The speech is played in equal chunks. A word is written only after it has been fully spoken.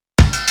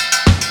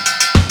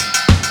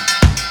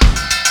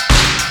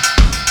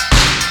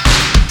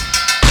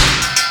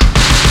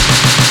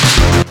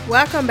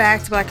Welcome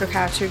back to Black Girl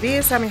Couch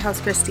Reviews. I'm your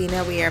host,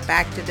 Christina. We are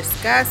back to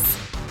discuss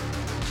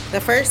the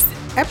first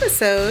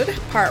episode,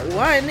 part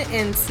 1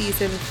 in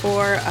season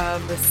 4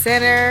 of The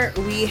Sinner.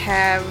 We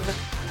have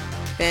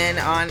been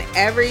on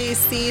every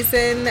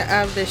season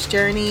of this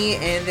journey,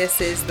 and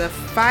this is the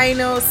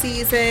final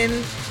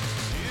season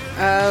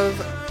of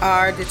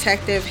our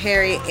detective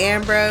Harry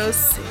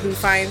Ambrose, who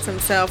finds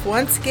himself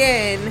once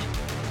again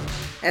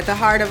at the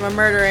heart of a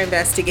murder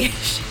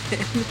investigation.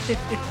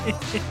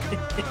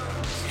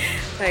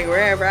 Like,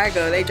 wherever I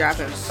go, they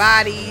dropping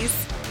bodies.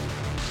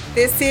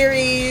 This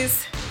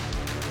series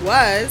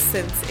was,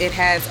 since it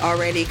has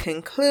already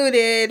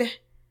concluded,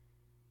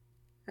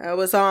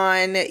 was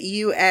on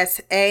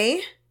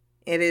USA.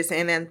 It is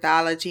an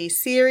anthology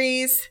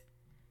series.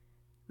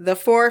 The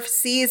 4th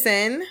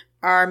season,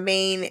 our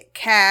main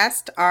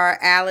cast are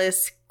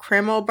Alice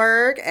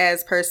Kremmelberg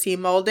as Percy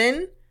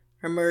Muldoon,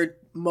 or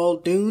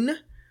Muldoon,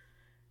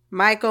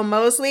 Michael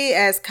Mosley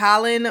as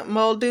Colin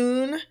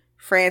Muldoon,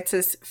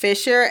 Frances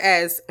Fisher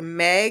as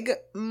Meg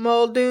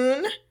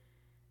Muldoon,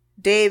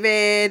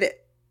 David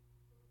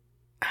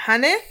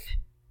Hunneth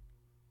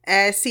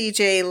as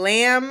CJ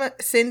Lamb,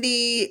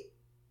 Cindy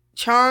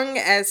Chong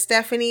as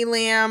Stephanie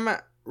Lamb,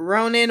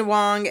 Ronan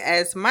Wong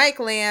as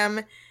Mike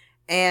Lamb,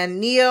 and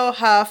Neil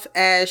Huff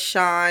as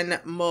Sean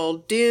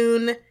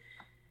Muldoon.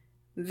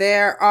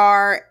 There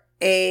are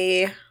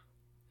a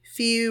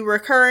few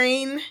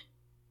recurring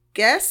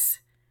guests,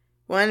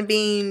 one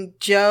being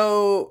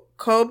Joe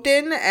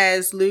Cobden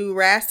as Lou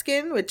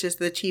Raskin, which is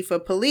the chief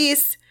of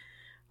police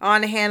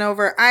on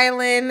Hanover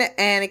Island,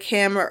 and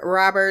Kim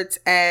Roberts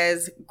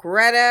as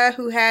Greta,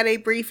 who had a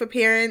brief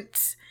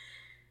appearance.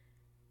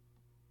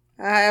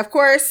 Of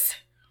course,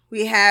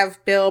 we have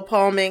Bill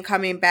Pullman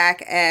coming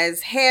back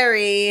as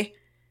Harry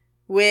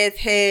with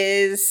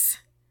his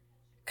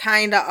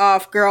kinda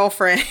off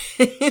girlfriend.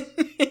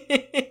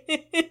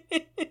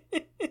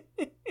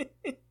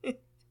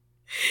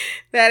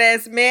 That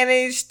has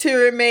managed to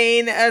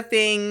remain a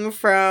thing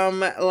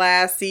from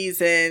last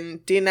season.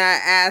 Do not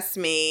ask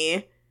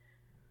me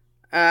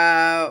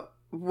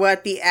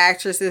what the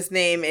actress's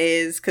name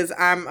is, because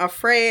I'm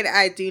afraid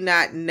I do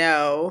not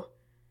know.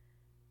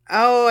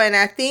 Oh, and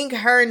I think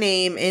her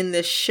name in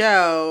the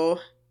show,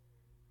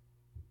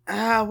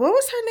 what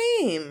was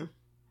her name?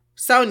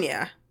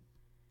 Sonia.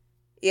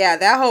 Yeah,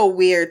 that whole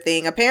weird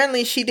thing.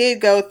 Apparently she did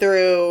go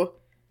through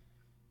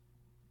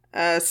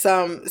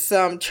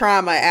some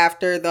trauma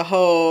after the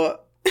whole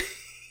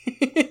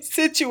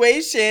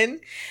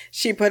situation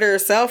she put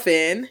herself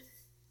in.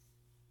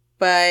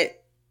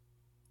 But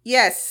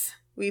yes,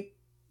 we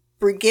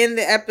begin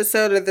the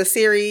episode of the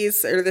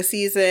series, or the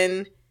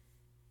season,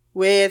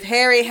 with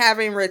Harry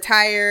having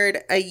retired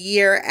a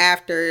year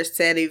after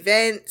said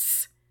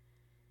events.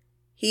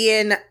 He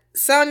and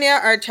Sonia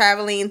are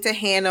traveling to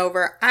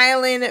Hanover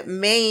Island,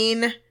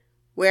 Maine,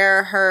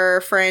 where her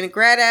friend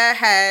Greta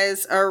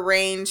has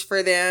arranged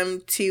for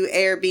them to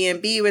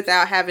Airbnb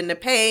without having to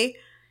pay,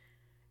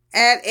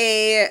 at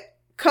a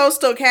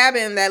coastal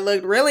cabin that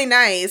looked really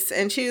nice.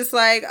 And she was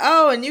like,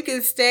 oh, and you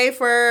can stay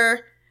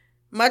for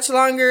much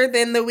longer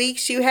than the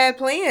weeks you had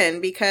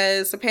planned,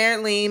 because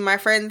apparently my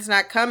friend's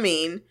not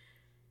coming.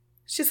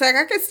 She's like,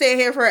 I could stay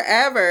here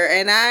forever.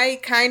 And I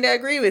kind of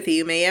agree with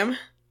you, ma'am.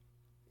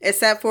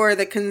 Except for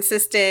the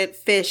consistent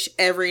fish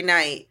every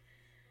night.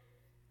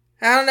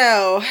 I don't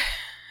know.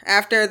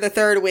 After the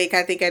 3rd week,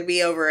 I think I'd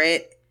be over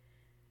it.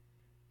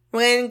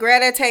 When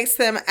Greta takes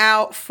them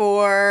out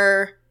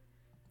for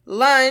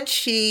lunch,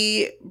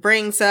 she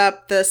brings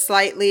up the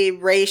slightly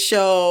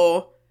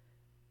racial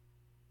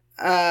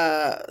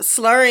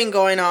slurring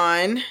going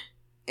on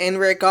in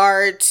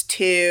regards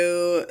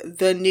to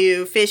the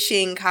new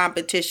fishing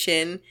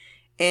competition,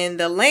 and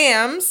the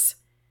Lambs,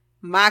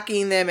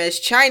 mocking them as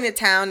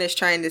Chinatown is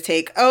trying to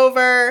take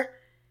over.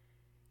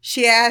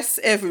 She asks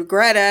if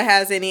Greta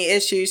has any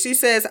issues. She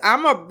says,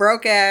 I'm a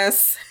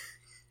broke-ass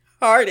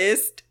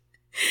artist.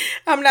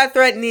 I'm not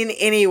threatening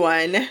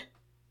anyone.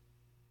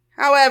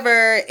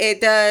 However,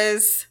 it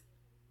does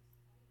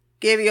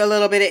give you a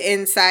little bit of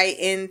insight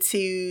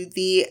into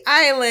the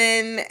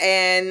island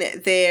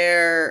and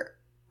their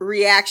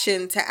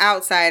reaction to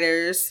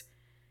outsiders.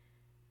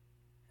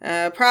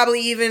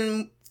 Probably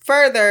even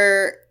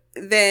further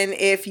than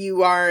if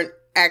you aren't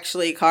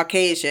actually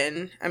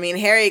Caucasian. I mean,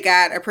 Harry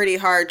got a pretty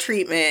hard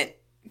treatment,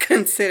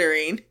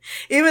 considering.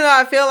 Even though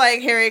I feel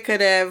like Harry could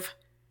have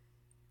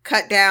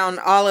cut down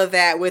all of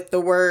that with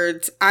the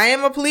words, I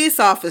am a police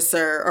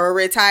officer or a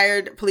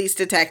retired police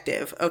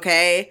detective,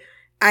 okay?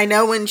 I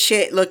know when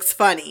shit looks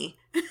funny.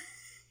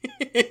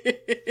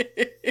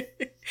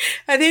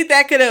 I think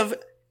that could have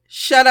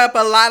shut up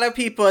a lot of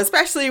people,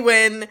 especially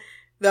when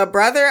the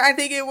brother, I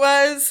think it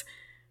was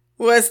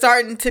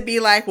starting to be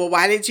like, well,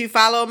 why did you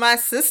follow my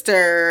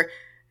sister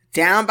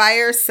down by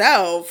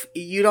herself?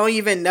 You don't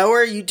even know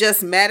her. You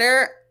just met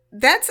her.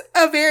 That's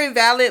a very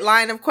valid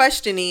line of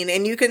questioning,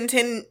 and you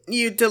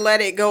continue to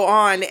let it go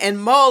on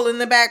and mull in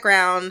the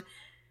background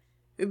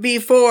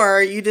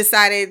before you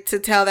decided to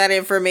tell that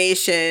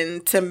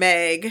information to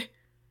Meg.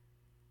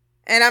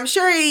 And I'm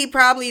sure he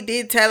probably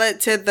did tell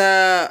it to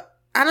the,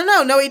 I don't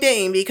know. No, he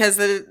didn't, because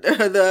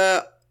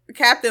the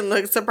captain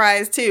looked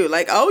surprised too.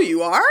 Like, oh,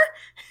 you are?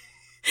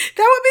 That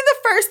would be the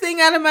first thing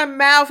out of my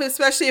mouth,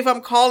 especially if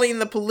I'm calling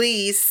the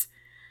police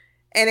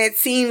and it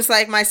seems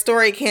like my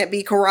story can't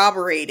be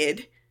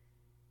corroborated.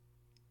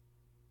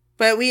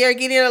 But we are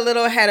getting a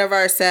little ahead of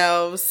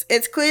ourselves.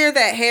 It's clear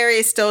that Harry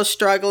is still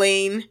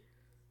struggling,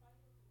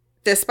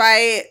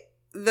 despite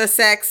the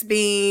sex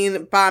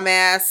being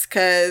bomb-ass,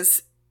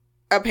 because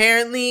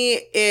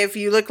apparently if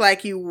you look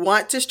like you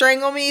want to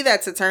strangle me,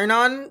 that's a turn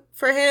on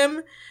for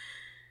him.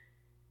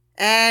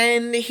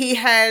 And he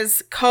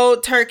has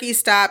cold turkey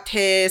stopped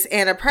his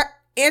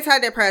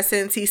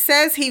antidepressants. He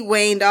says he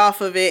waned off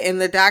of it and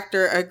the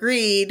doctor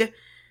agreed.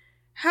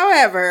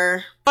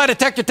 However, lie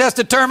detector test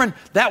determined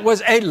that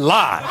was a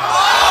lie.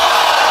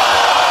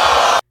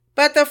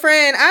 But the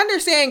friend, I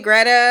understand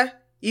Greta,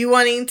 you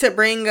wanting to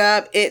bring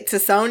up it to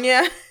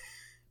Sonia,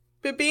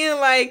 but being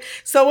like,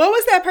 so what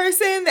was that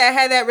person that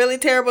had that really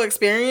terrible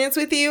experience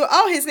with you?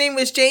 Oh, his name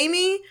was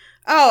Jamie?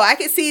 Oh, I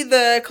could see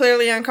the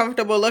clearly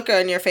uncomfortable look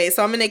on your face,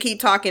 so I'm going to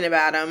keep talking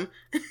about him.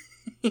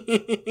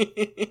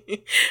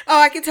 Oh,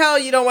 I can tell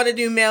you don't want to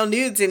do male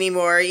nudes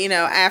anymore,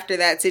 after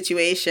that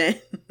situation.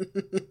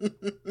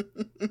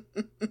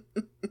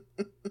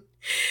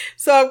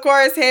 So, of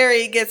course,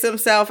 Harry gets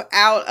himself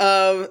out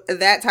of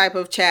that type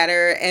of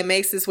chatter and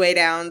makes his way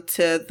down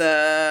to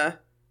the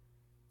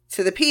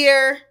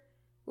pier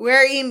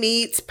where he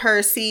meets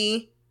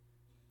Percy.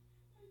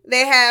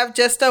 They have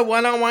just a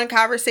one-on-one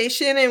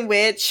conversation in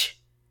which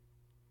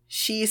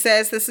she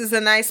says, this is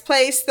a nice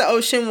place. The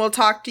ocean will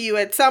talk to you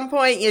at some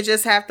point. You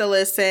just have to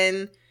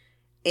listen.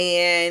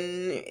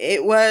 And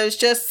it was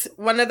just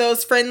one of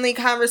those friendly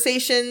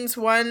conversations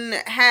one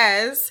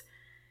has.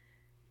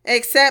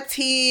 Except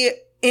he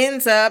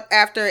ends up,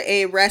 after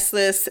a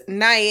restless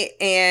night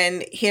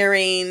and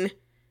hearing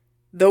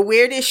the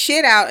weirdest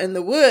shit out in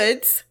the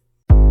woods,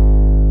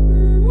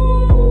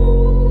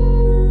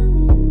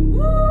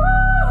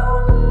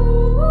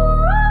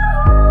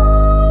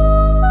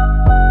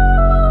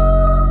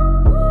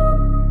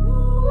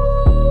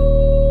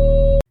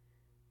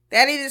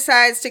 that he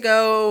decides to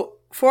go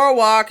for a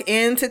walk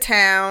into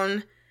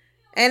town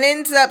and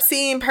ends up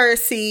seeing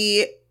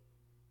Percy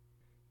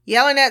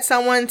yelling at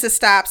someone to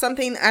stop,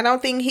 something I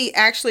don't think he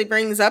actually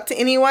brings up to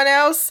anyone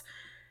else.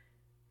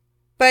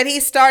 But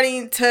he's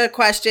starting to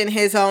question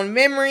his own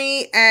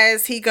memory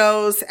as he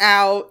goes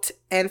out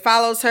and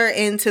follows her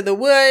into the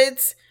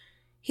woods.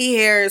 He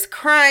hears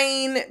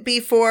crying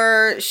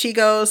before she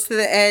goes to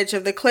the edge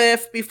of the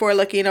cliff before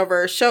looking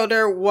over her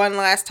shoulder one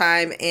last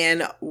time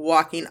and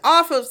walking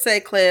off of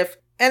said cliff.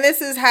 And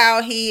this is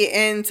how he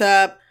ends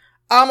up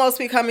almost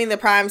becoming the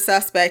prime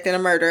suspect in a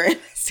murder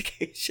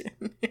investigation.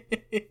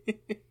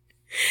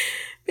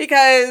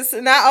 Because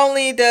not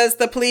only does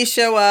the police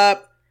show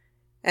up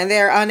and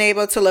they're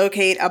unable to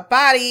locate a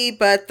body,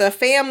 but the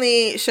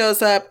family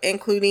shows up,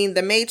 including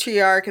the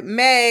matriarch,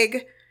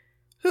 Meg,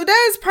 who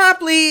does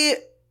promptly,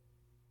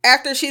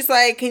 after she's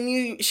like, can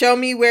you show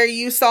me where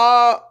you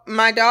saw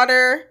my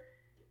daughter?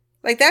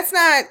 Like, that's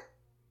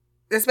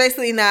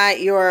basically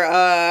not your,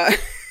 and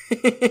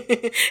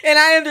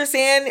I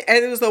understand,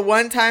 and it was the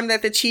one time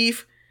that the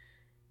chief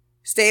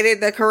stated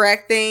the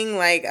correct thing,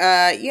 like,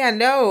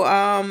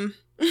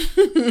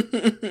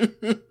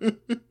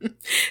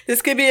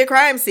 this could be a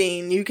crime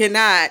scene. You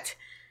cannot.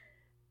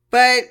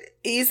 But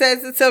he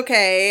says it's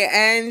okay.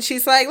 And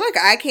she's like, look,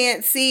 I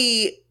can't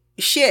see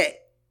shit.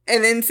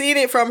 And then seeing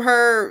it from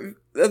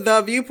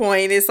the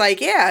viewpoint, it's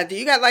like, yeah, do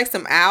you got like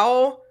some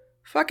owl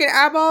fucking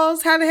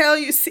eyeballs? How the hell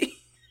you see?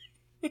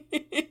 How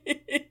do you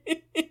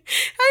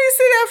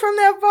see that from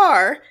that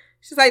far?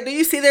 She's like, do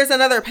you see there's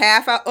another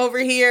path out over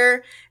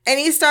here? And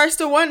he starts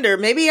to wonder,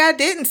 maybe I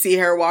didn't see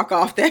her walk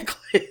off that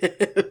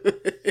cliff.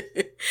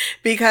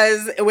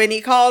 Because when he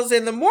calls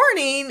in the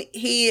morning,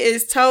 he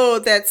is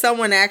told that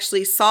someone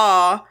actually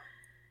saw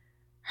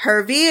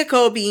her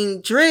vehicle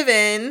being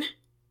driven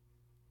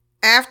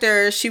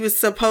after she was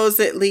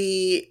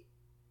supposedly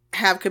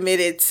have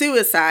committed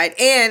suicide.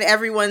 And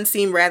everyone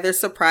seemed rather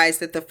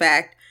surprised at the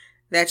fact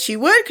that she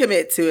would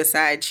commit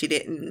suicide. She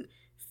didn't.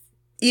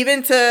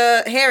 Even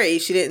to Harry,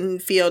 she didn't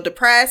feel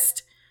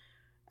depressed.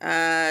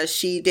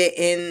 She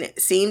didn't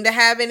seem to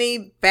have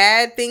any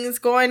bad things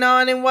going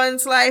on in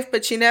one's life,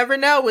 but you never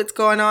know what's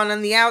going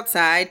on the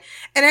outside.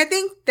 And I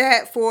think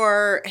that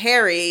for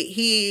Harry,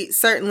 he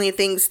certainly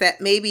thinks that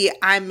maybe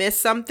I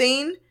missed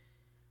something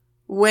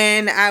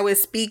when I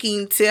was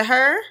speaking to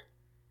her.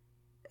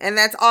 And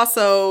that's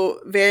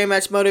also very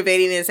much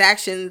motivating his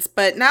actions.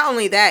 But not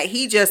only that,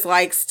 he just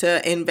likes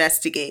to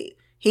investigate.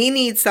 He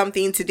needs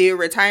something to do.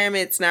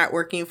 Retirement's not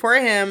working for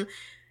him,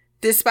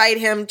 despite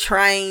him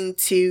trying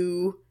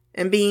to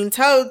and being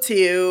told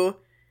to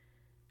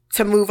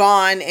move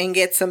on and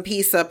get some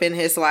peace up in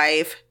his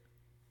life.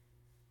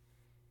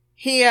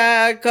 He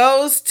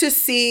goes to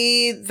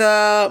see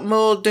the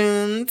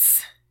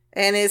Muldoons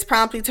and is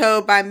promptly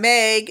told by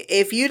Meg,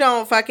 if you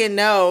don't fucking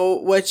know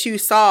what you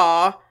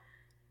saw,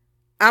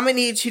 I'm gonna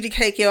need you to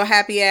take your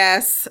happy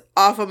ass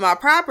off of my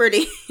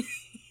property.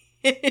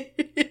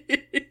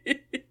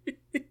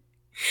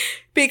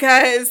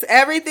 Because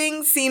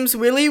everything seems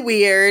really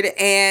weird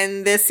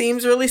and this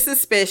seems really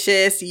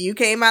suspicious. You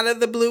came out of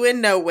the blue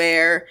and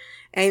nowhere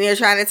and you're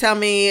trying to tell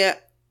me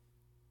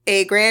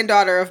a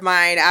granddaughter of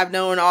mine I've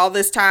known all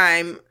this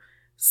time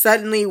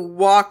suddenly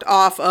walked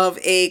off of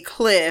a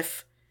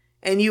cliff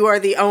and you are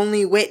the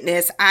only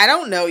witness. I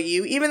don't know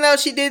you. Even though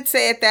she did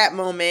say at that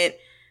moment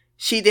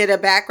she did a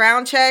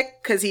background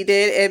check because he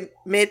did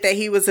admit that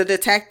he was a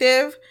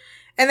detective.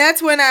 And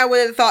that's when I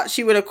would have thought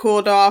she would have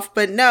cooled off.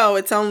 But no,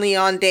 it's only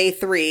on day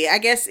 3. I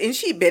guess, and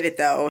she bit it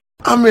though.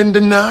 I'm in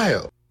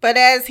denial. But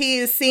as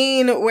he's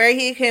seen where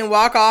he can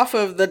walk off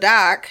of the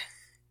dock,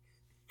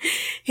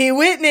 he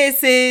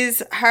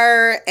witnesses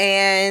her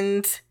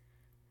and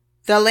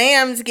the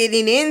Lambs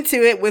getting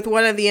into it with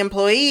one of the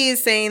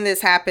employees, saying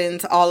this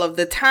happens all of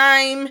the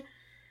time.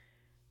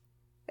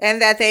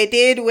 And that they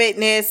did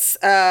witness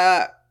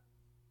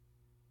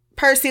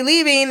Percy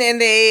leaving and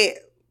they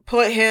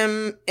put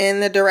him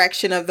in the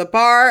direction of the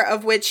bar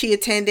of which he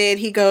attended.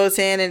 He goes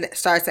in and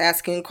starts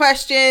asking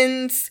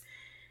questions.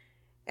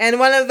 And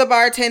one of the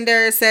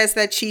bartenders says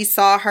that she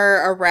saw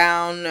her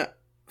around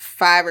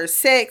 5 or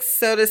 6,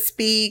 so to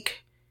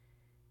speak.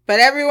 But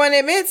everyone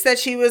admits that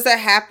she was a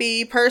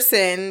happy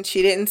person.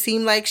 She didn't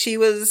seem like she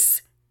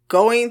was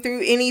going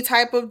through any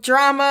type of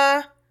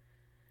drama.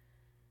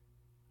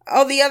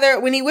 Oh,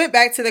 when he went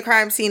back to the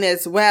crime scene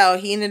as well,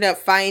 he ended up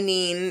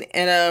finding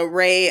an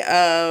array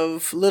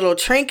of little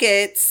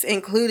trinkets,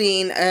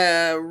 including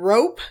a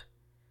rope.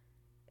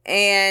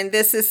 And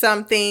this is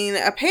something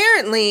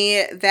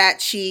apparently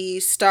that she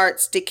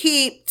starts to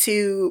keep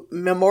to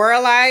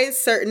memorialize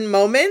certain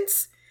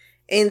moments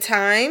in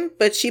time.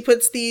 But she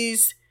puts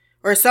these,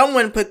 or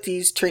someone put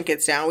these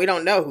trinkets down. We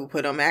don't know who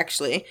put them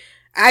actually.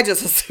 I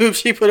just assumed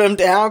she put them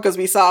down because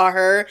we saw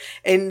her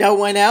and no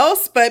one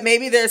else. But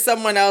maybe there's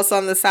someone else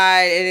on the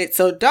side and it's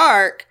so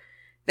dark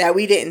that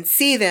we didn't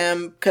see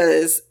them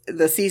because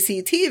the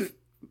CCTV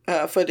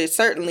footage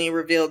certainly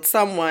revealed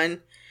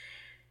someone.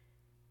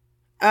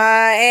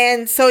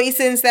 And so he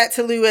sends that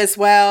to Lou as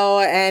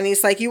well. And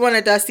he's like, you want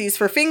to dust these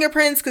for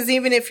fingerprints? Because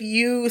even if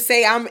you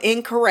say I'm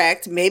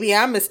incorrect, maybe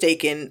I'm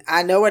mistaken.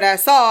 I know what I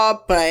saw,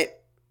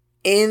 but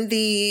in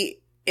the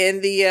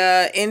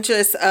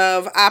interest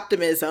of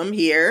optimism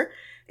here,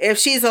 if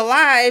she's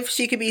alive,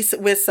 she could be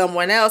with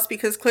someone else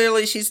because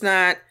clearly she's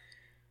not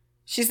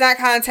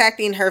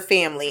contacting her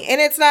family.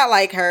 And it's not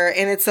like her,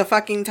 and it's a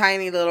fucking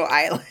tiny little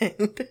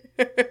island.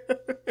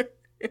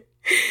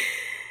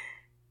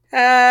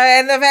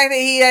 And the fact that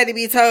he had to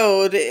be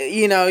told,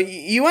 you know,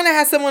 you want to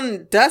have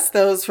someone dust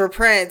those for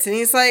prints. And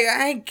he's like,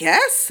 I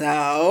guess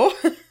so.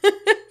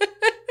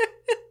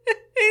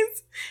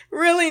 He's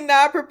really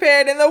not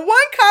prepared. And the one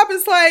cop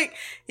is like,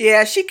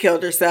 yeah, she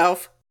killed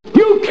herself.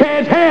 You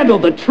can't handle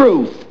the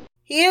truth.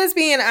 He is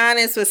being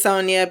honest with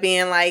Sonia,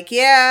 being like,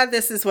 yeah,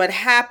 this is what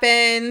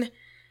happened.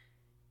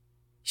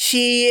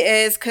 She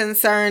is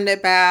concerned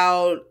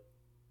about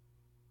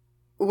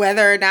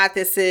whether or not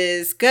this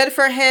is good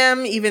for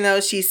him, even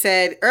though she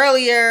said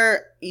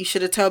earlier, you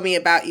should have told me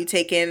about you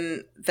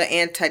taking the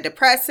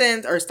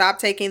antidepressants or stop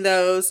taking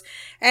those.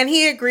 And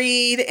he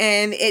agreed,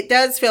 and it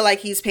does feel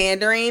like he's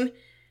pandering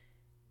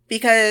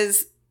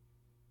because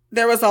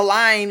there was a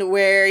line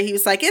where he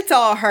was like, it's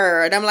all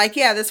her. And I'm like,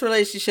 yeah, this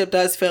relationship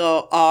does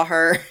feel all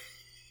her.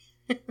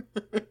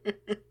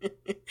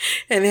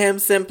 And him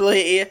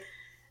simply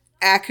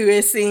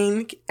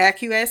acquiescing.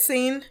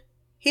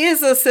 He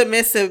is a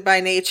submissive by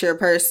nature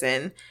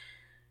person.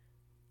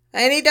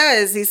 And he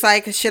does. He's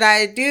like, should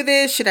I do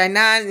this? Should I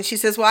not? And she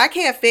says, well, I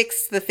can't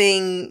fix the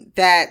thing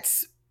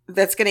that's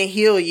going to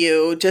heal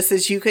you, just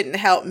as you couldn't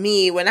help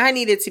me when I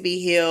needed to be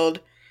healed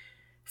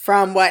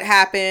from what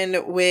happened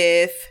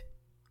with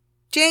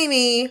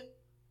Jamie.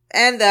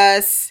 And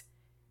thus,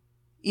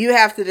 you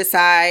have to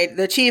decide.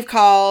 The chief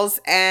calls,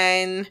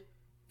 and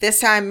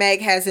this time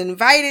Meg has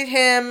invited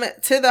him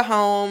to the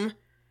home.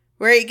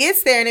 Where he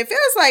gets there, and it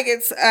feels like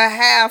it's a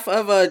half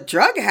of a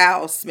drug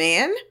house,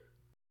 man.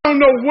 I don't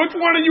know which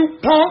one of you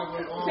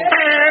punk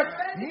ass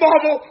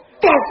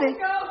motherfuckers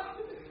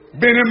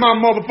been in my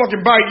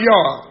motherfucking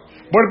backyard.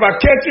 But if I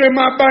catch you in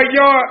my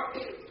backyard,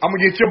 I'm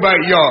gonna get your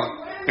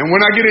backyard. And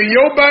when I get in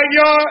your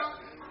backyard,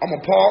 I'm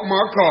gonna park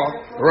my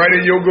car right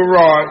in your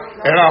garage,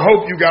 and I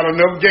hope you got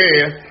enough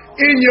gas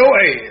in your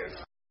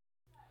ass.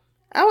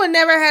 I would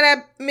never have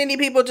that many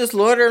people just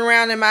loitering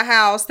around in my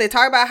house. They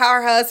talk about how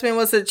her husband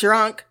was a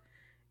drunk.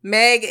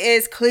 Meg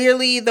is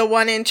clearly the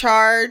one in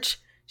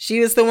charge. She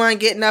was the one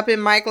getting up in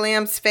Mike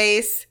Lamb's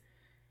face.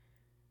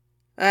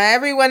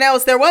 Everyone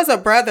else, there was a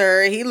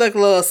brother. He looked a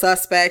little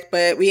suspect,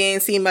 but we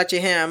ain't seen much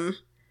of him.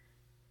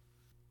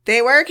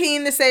 They were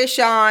keen to say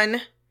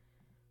Sean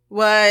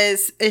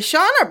is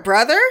Sean a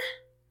brother?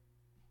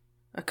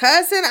 A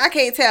cousin? I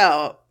can't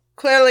tell.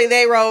 Clearly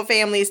they roll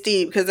families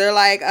deep because they're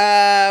like,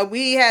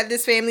 we had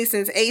this family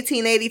since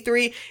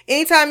 1883.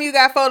 Anytime you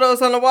got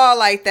photos on the wall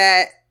like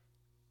that,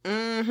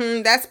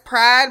 That's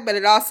pride, but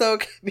it also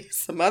could be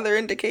some other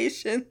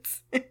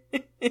indications.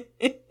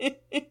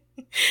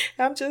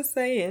 I'm just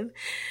saying.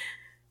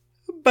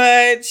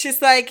 But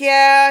she's like,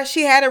 yeah,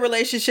 she had a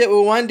relationship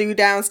with one dude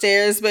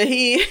downstairs, but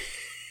he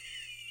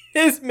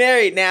is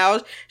married now.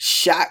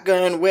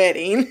 Shotgun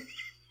wedding.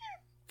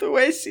 The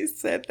way she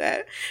said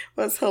that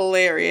was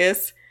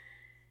hilarious.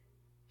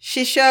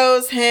 She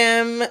shows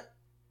him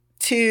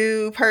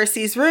to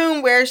Percy's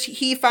room where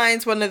he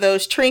finds one of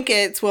those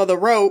trinkets, well, the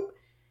rope.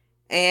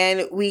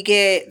 And we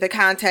get the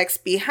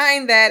context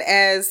behind that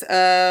as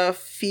a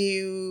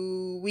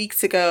few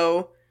weeks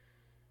ago,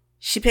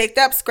 she picked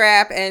up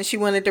Scrap and she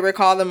wanted to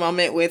recall the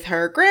moment with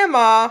her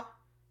grandma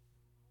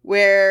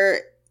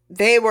where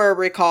they were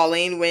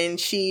recalling when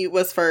she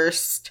was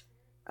first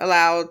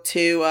allowed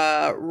to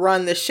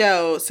run the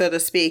show, so to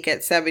speak,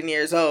 at 7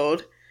 years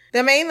old.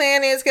 The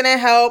mainland is going to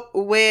help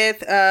with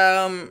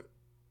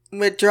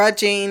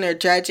drudging or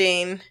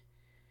judging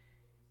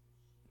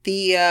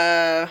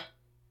the,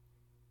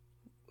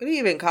 what do you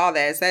even call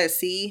that? Is that a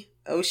sea?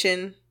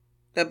 Ocean?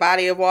 The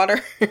body of water?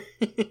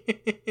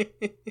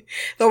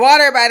 The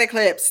water by the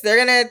cliffs.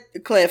 They're going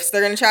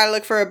to try to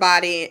look for a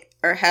body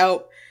or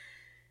help.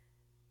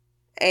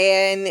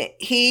 And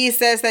he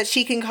says that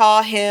she can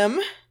call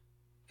him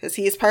because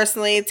he's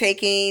personally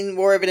taking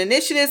more of an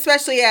initiative,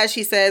 especially as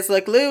she says,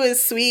 look, Lou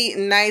is sweet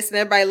and nice and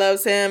everybody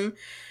loves him,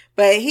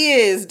 but he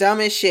is dumb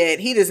as shit.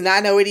 He does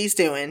not know what he's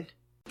doing.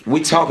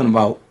 We talking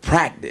about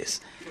practice.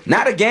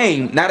 Not a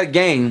game.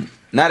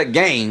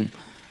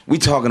 We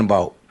talking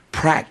about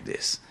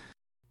practice.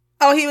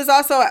 Oh, he was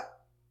also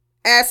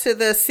asked to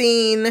the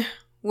scene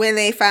when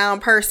they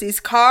found Percy's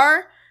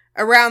car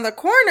around the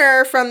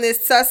corner from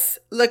this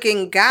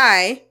sus-looking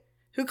guy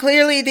who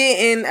clearly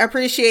didn't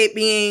appreciate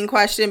being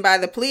questioned by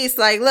the police.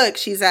 Like, look,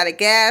 she's out of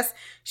gas.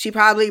 She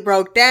probably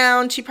broke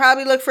down. She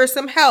probably looked for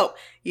some help.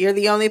 You're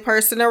the only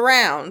person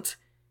around.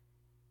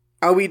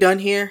 Are we done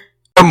here?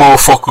 That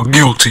motherfucker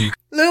guilty.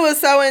 Lou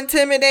was so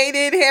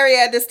intimidated, Harry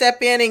had to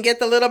step in and get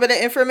the little bit of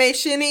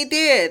information he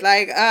did.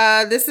 Like,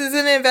 this is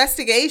an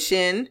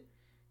investigation,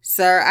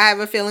 sir. I have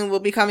a feeling we'll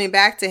be coming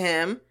back to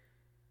him.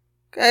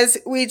 Because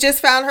we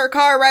just found her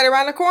car right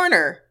around the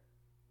corner.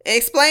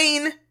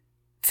 Explain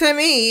to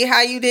me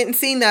how you didn't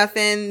see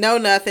nothing, know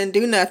nothing,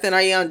 do nothing.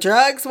 Are you on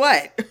drugs?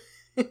 What?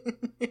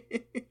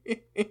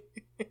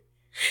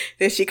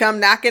 Did she come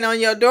knocking on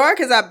your door?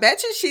 Because I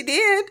bet you she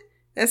did.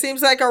 That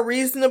seems like a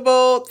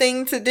reasonable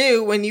thing to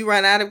do when you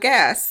run out of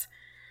gas.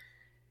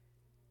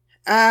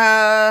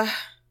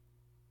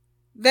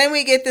 Then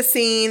we get the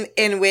scene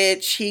in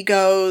which he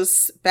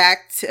goes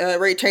back to,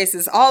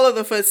 retraces all of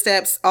the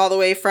footsteps all the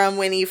way from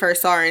when he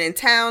first saw her in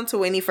town to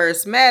when he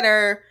first met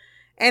her.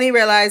 And he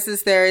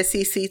realizes there is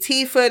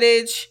CCTV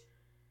footage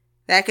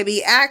that could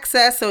be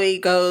accessed. So he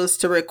goes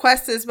to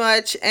request as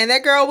much. And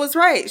that girl was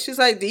right. She's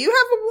like, do you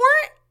have a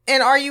warrant?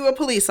 And are you a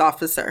police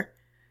officer?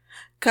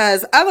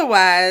 Because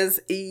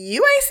otherwise,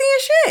 you ain't seeing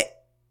shit.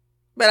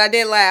 But I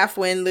did laugh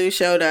when Lou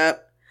showed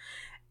up.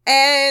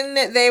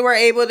 And they were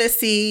able to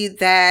see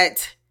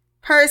that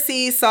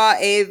Percy saw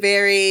a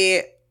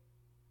very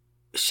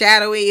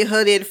shadowy,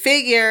 hooded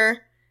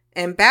figure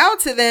and bowed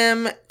to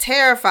them,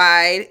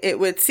 terrified, it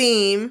would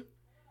seem,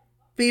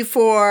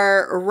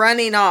 before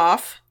running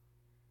off.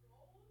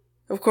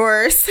 Of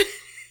course,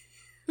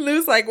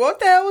 Lou's like, what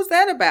the hell was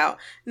that about?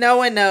 No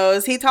one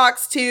knows. He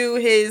talks to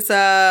his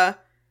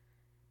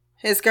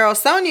girl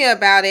Sonia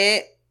about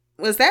it.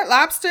 Was that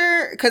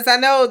lobster? Because I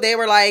know they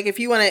were like, if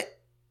you want to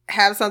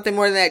have something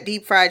more than that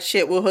deep fried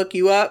shit, we'll hook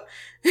you up.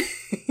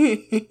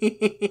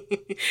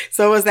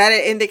 So was that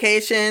an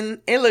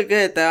indication? It looked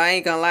good though, I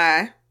ain't gonna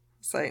lie.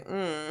 It's like,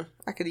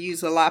 I could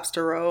use a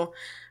lobster roll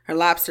or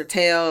lobster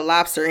tail,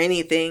 lobster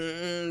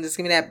anything. Just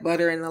give me that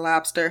butter and the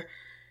lobster.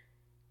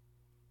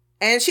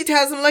 And she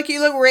tells him, look, you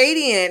look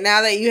radiant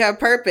now that you have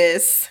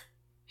purpose.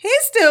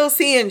 He's still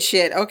seeing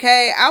shit,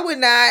 okay? I would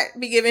not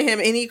be giving him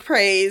any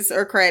praise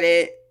or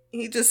credit.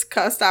 He just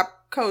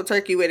stopped cold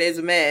turkey with his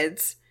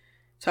meds.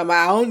 Talking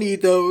about, I don't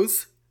need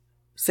those,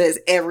 says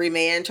every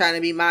man trying to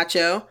be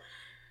macho.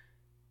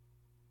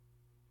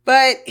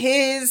 But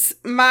his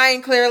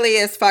mind clearly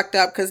is fucked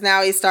up because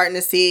now he's starting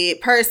to see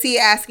Percy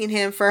asking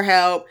him for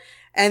help.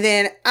 And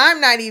then I'm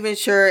not even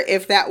sure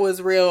if that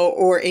was real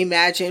or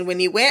imagined when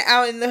he went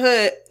out in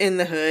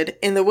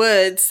the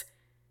woods,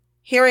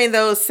 hearing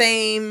those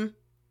same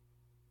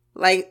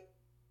like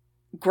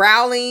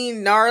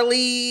growling,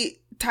 gnarly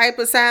type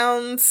of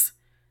sounds.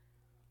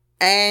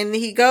 And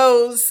he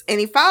goes and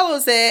he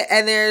follows it,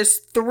 and there's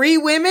 3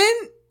 women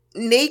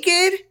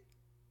naked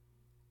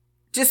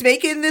just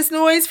making this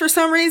noise for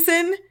some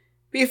reason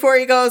before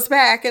he goes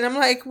back. And I'm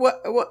like,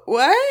 what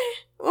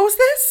was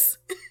this?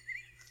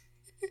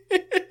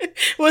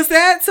 Was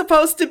that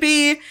supposed to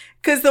be,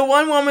 because the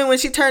one woman, when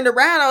she turned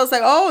around, I was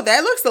like, oh,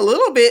 that looks a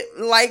little bit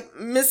like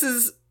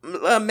Mrs.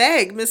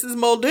 Mrs.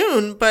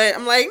 Muldoon, but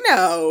I'm like,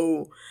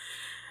 no.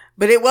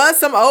 But it was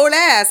some old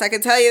ass, I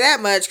can tell you that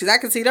much, because I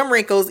can see them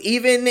wrinkles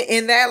even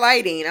in that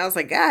lighting. I was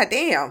like, God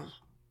damn.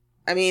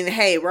 I mean,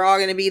 hey, we're all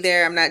going to be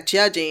there. I'm not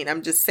judging.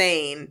 I'm just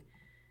saying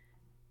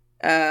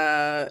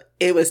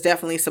it was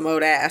definitely some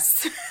old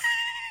ass.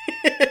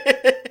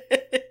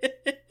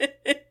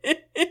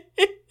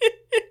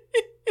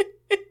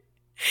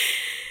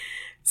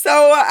 So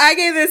I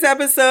gave this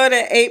episode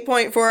an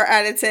 8.4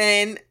 out of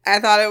 10. I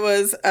thought it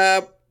was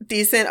a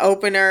decent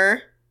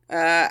opener.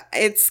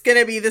 It's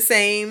gonna be the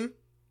same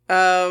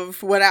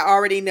of what I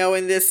already know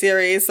in this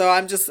series, so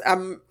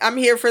I'm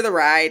here for the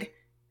ride.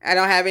 I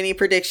don't have any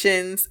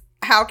predictions.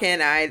 How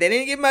can I? They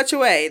didn't give much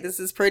away. This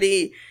is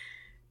pretty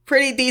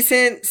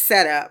decent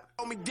setup.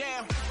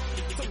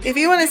 If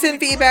you want to send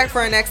feedback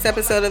for our next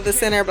episode of The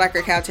Center,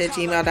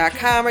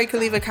 blackercouch@gmail.com, or you can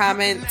leave a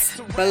comment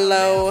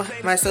below.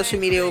 My social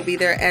media will be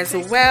there as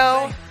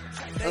well.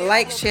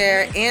 Like,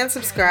 share, and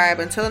subscribe.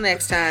 Until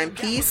next time,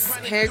 peace,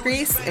 hair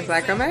grease, and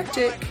black girl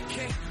magic. You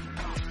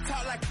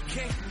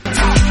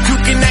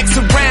can act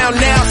around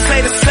now,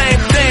 say the same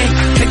thing,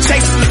 and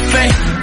chase the thing.